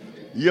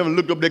 You ever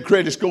look up that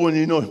credit score and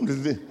you know,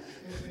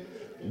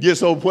 get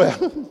so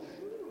well,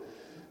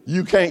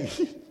 you can't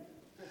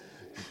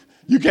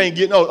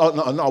get,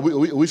 no,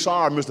 we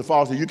sorry, Mr.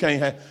 Foster, you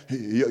can't have,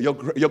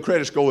 your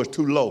credit score is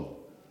too low.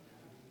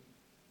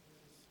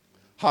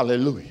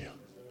 Hallelujah.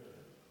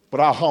 But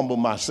I humble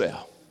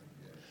myself.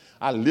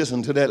 I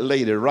listened to that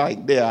lady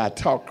right there. I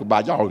talked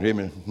about, y'all hear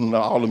me,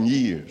 all them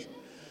years.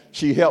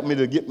 She helped me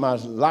to get my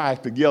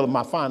life together,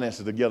 my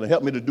finances together,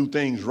 helped me to do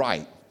things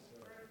right.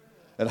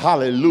 And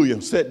hallelujah,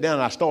 sat down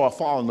and I started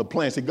following the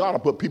plan. See, God will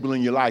put people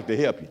in your life to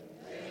help you.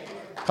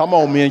 Come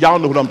on, man. Y'all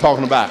know what I'm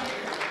talking about.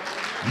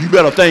 You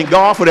better thank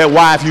God for that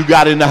wife you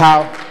got in the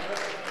house.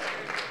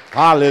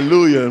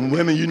 Hallelujah. And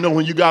women, you know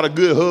when you got a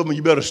good husband,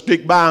 you better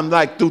stick by him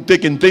like through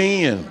thick and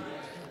thin.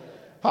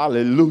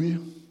 Hallelujah.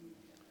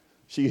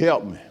 She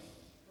helped me.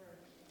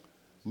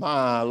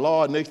 My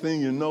Lord, next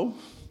thing you know,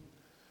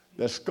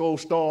 that score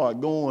started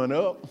going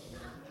up.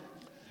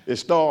 It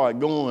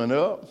started going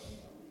up.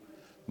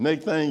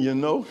 Next thing you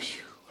know,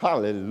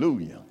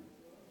 hallelujah.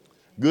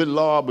 Good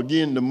Lord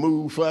began to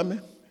move for me.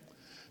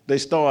 They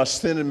started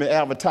sending me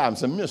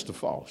advertisements. Mr.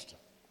 Foster,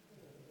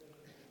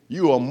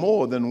 you are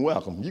more than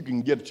welcome. You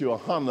can get you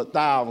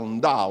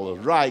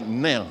 $100,000 right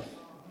now,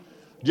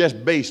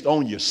 just based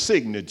on your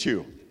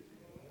signature.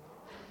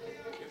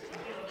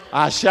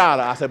 I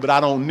shouted. I said, but I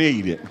don't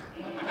need it.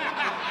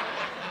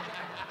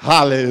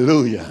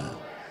 Hallelujah.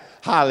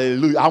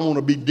 Hallelujah. I want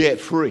to be debt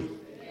free.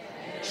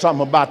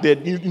 Something about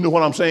that. You know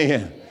what I'm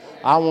saying?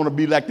 I want to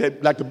be like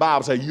that, like the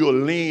Bible says, you'll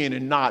lend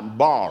and not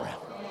borrow.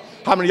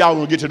 How many of y'all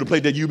want to get to the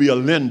place that you be a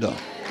lender?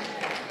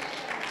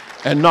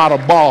 and not a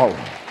borrower.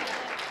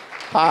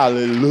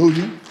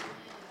 Hallelujah.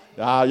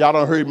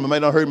 Y'all may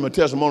not heard my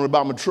testimony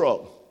about my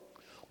truck.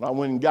 When I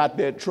went and got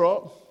that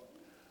truck,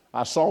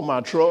 I saw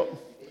my truck.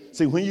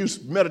 See, when you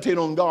meditate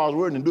on God's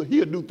word and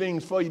he'll do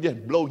things for you,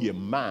 just blow your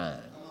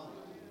mind.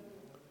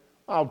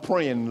 I was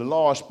praying, and the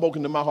Lord spoke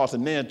into my heart,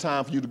 and then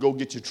time for you to go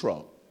get your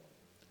truck.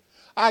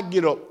 I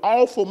get up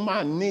off of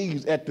my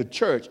knees at the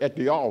church, at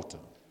the altar,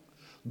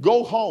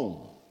 go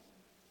home.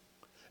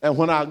 And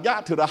when I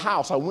got to the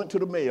house, I went to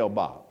the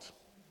mailbox.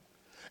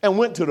 And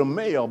went to the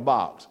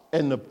mailbox,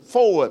 and the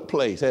forward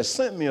place had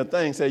sent me a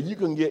thing, said you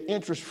can get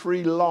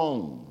interest-free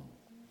loan.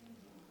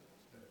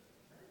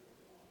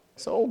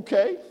 So,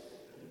 okay.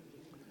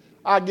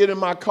 I get in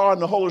my car,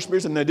 and the Holy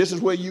Spirit said, now this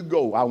is where you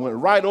go. I went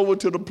right over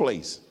to the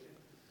place.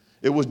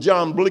 It was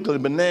John Blickley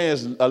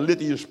Bonanza,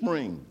 Lithia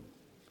Spring.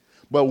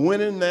 But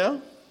went in there.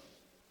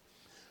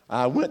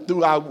 I went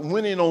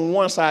in on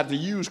one side to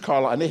used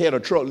car lot, and they had a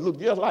truck that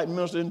looked just like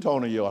Mr.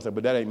 Antonio. I said,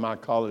 but that ain't my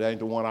color. That ain't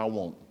the one I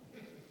want.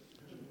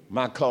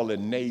 My color,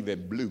 navy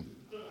blue.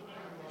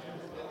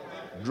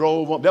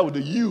 Drove up. That was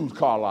the used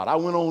car lot. I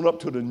went on up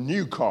to the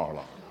new car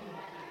lot.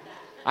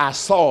 I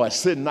saw it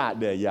sitting out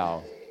there,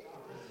 y'all.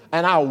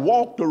 And I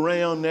walked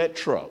around that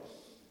truck.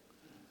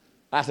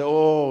 I said,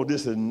 oh,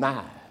 this is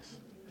nice.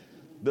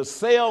 The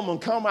salesman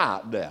come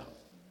out there.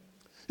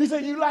 He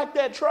said, you like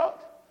that truck?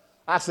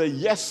 I said,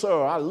 yes,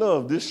 sir. I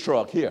love this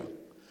truck here.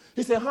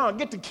 He said,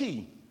 get the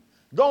key.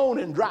 Go on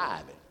and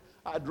drive it.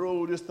 I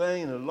drove this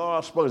thing, and the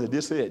Lord spoke and said,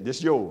 this is it. This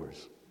is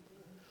yours.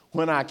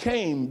 When I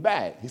came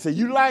back, he said,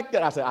 you like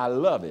that? I said, I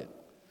love it.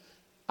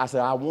 I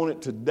said, I want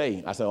it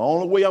today. I said, the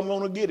only way I'm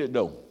going to get it,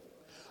 though,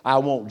 I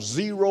want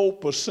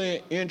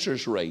 0%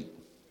 interest rate.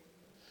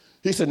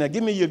 He said, now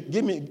give me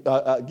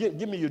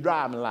your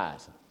driving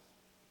license.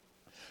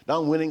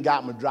 Then went and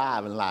got my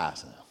driving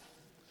license.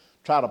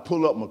 Try to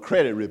pull up my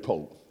credit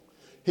report.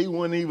 He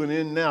wasn't even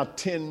in now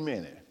 10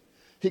 minutes.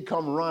 He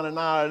come running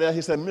out of there.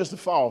 He said, Mr.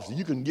 Foster,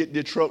 you can get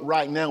this truck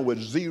right now with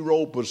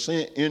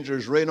 0%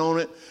 interest rate on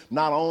it.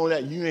 Not only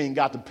that, you ain't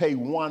got to pay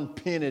 1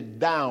 penny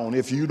down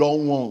if you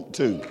don't want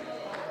to.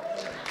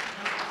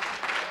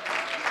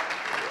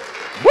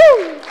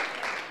 Woo!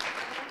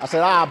 I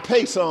said, I'll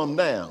pay some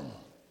down.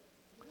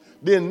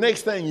 Then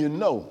next thing you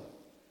know,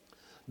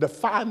 the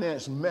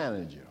finance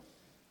manager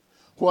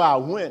where I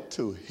went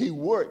to, he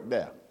worked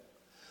there.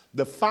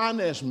 The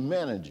finance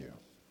manager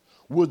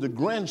was the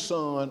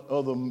grandson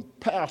of the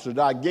pastor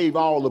that I gave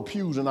all the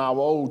pews in our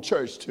old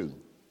church to,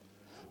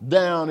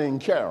 down in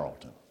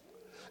Carrollton.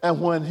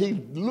 And when he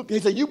looked, he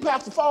said, you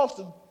Pastor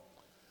Foster,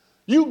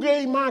 you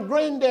gave my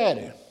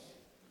granddaddy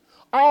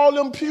all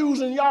them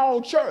pews in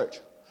y'all church.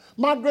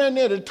 My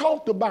granddaddy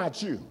talked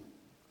about you.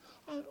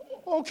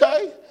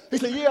 Okay. He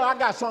said, yeah, I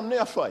got something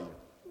there for you.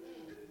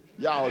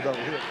 Y'all don't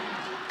hear.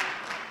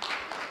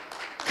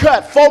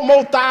 Cut $4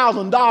 more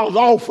thousand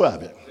off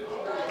of it.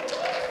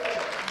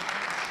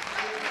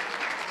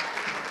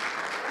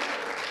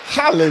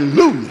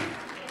 Hallelujah.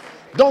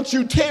 Don't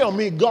you tell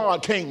me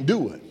God can't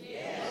do it.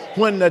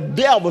 When the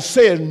devil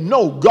says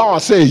no,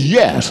 God says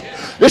yes.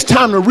 It's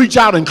time to reach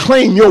out and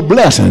claim your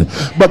blessing.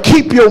 But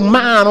keep your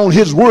mind on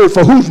his word,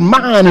 for whose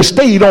mind is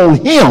stayed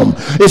on him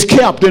is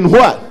kept in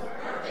what?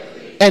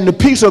 And the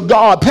peace of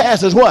God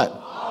passes what?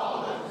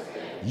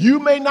 You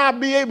may not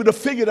be able to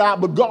figure it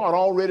out, but God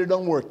already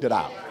done worked it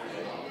out.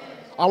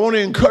 I want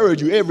to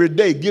encourage you every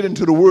day, get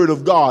into the word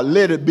of God.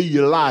 Let it be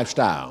your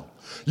lifestyle.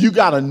 You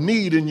got a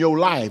need in your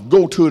life,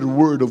 go to the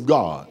word of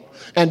God.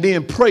 And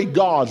then pray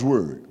God's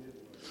word.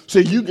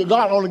 See,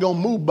 God only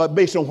going to move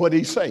based on what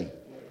he say.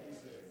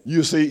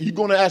 You see, you're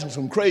going to ask him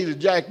some crazy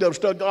jacked up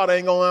stuff. God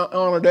ain't going to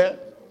honor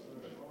that.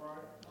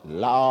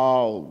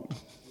 Lord.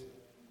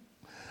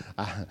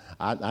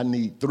 I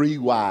need 3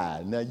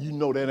 wide. Now, you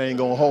know that ain't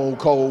going to hold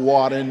cold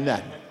water and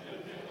nothing.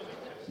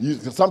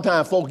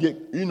 Sometimes folks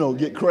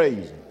get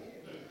crazy.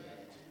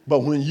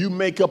 But when you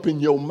make up in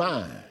your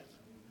mind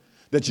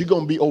that you're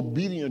going to be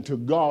obedient to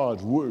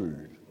God's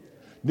word,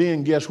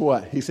 then guess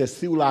what? He says,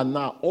 see, will I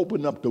now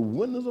open up the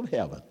windows of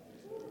heaven,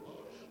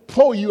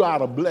 pour you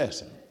out a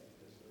blessing.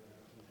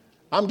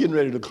 I'm getting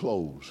ready to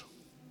close.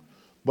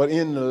 But I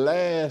gave him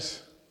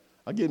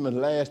the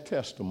last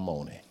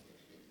testimony.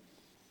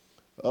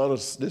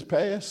 This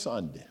past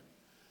Sunday,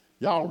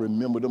 y'all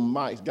remember the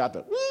mics got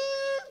the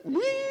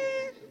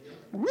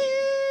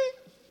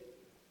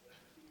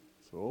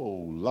So,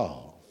 oh,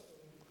 Lord,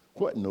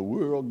 what in the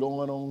world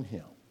going on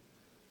here?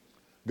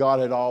 God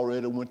had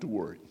already went to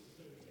work.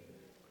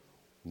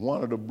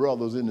 One of the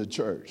brothers in the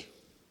church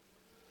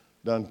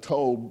done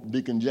told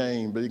Deacon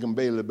James, Deacon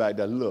Bailey back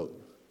there, look,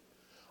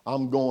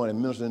 I'm going,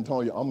 and Minister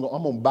Antonio, I'm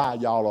going to buy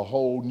y'all a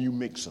whole new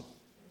mixer.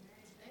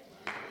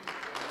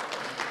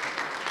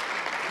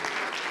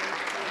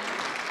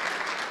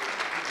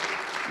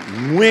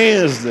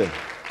 Wednesday,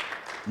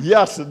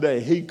 yesterday,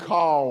 he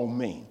called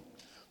me.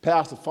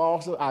 Pastor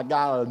Foster, I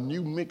got a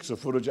new mixer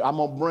for the church. I'm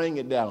going to bring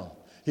it down.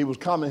 He was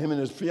coming, him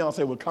and his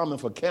fiance were coming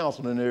for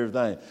counseling and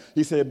everything.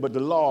 He said, but the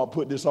Lord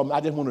put this on me.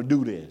 I just want to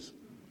do this.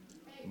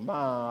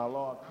 My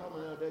Lord,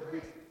 coming out that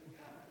bitch.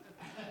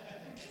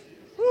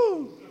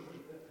 Woo.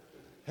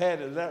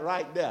 Had it that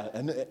right there.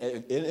 And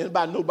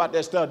anybody know about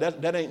that stuff?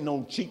 That ain't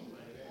no cheap.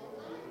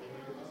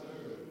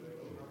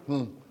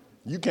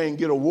 You can't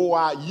get a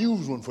wore-out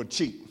used one for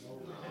cheap.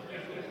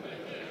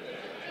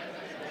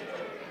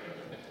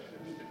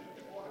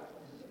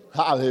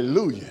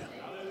 Hallelujah.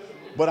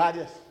 But I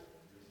just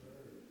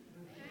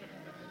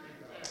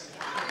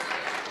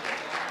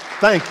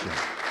thank you.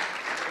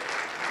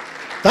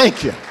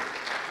 Thank you.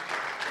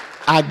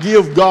 I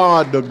give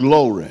God the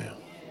glory.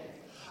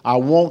 I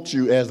want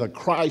you as a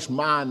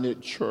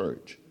Christ-minded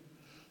church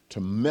to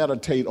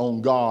meditate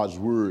on God's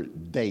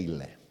word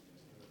daily.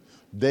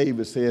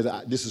 David says,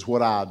 this is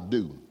what I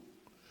do.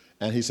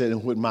 And he said,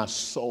 and what my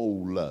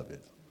soul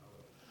loveth.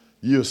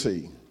 You'll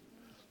see.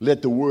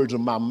 Let the words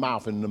of my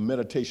mouth and the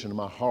meditation of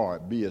my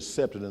heart be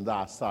accepted in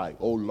thy sight,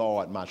 O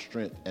Lord, my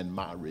strength and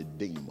my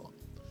redeemer.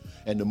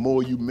 And the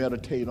more you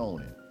meditate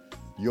on it,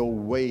 your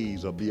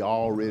ways will be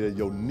already,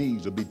 your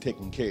needs will be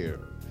taken care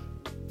of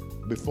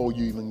before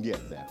you even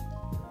get there.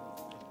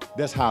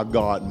 That's how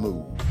God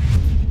moves.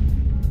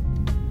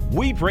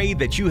 We pray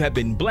that you have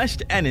been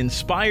blessed and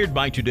inspired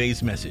by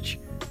today's message.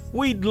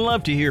 We'd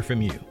love to hear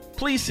from you.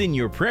 Please send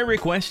your prayer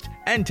requests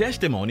and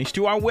testimonies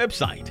to our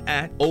website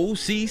at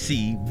occvr.org.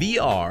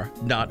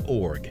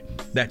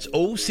 That's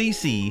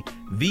occvr.org.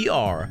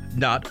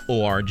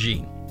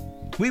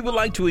 We would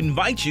like to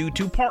invite you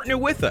to partner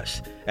with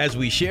us as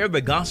we share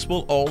the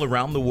gospel all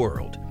around the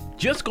world.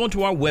 Just go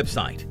to our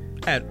website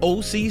at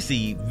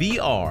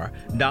occvr.org.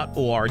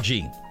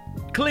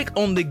 Click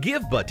on the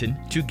Give button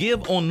to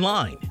give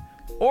online,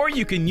 or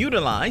you can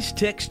utilize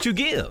Text to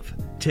Give.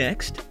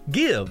 Text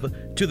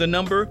GIVE to the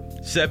number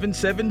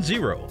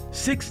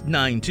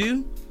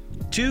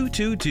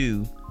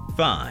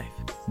 770-692-2225.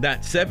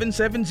 That's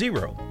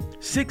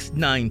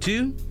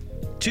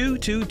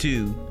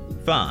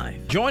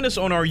 770-692-2225. Join us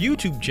on our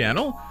YouTube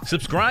channel,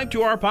 subscribe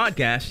to our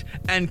podcast,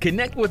 and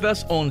connect with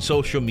us on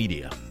social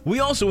media. We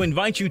also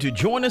invite you to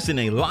join us in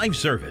a live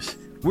service.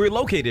 We're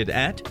located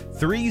at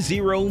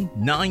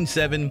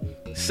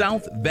 3097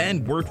 South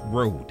Van Wert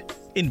Road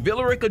in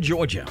Villarica,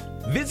 Georgia.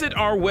 Visit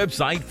our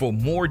website for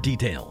more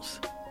details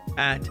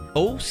at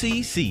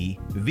occvr.org.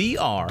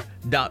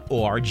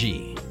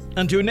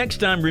 Until next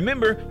time,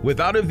 remember,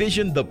 without a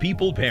vision, the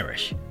people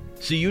perish.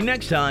 See you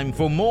next time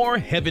for more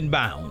Heaven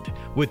Bound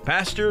with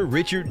Pastor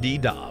Richard D.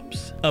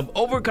 Dobbs of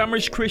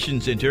Overcomers Christian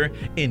Center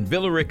in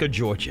Villarica,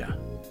 Georgia.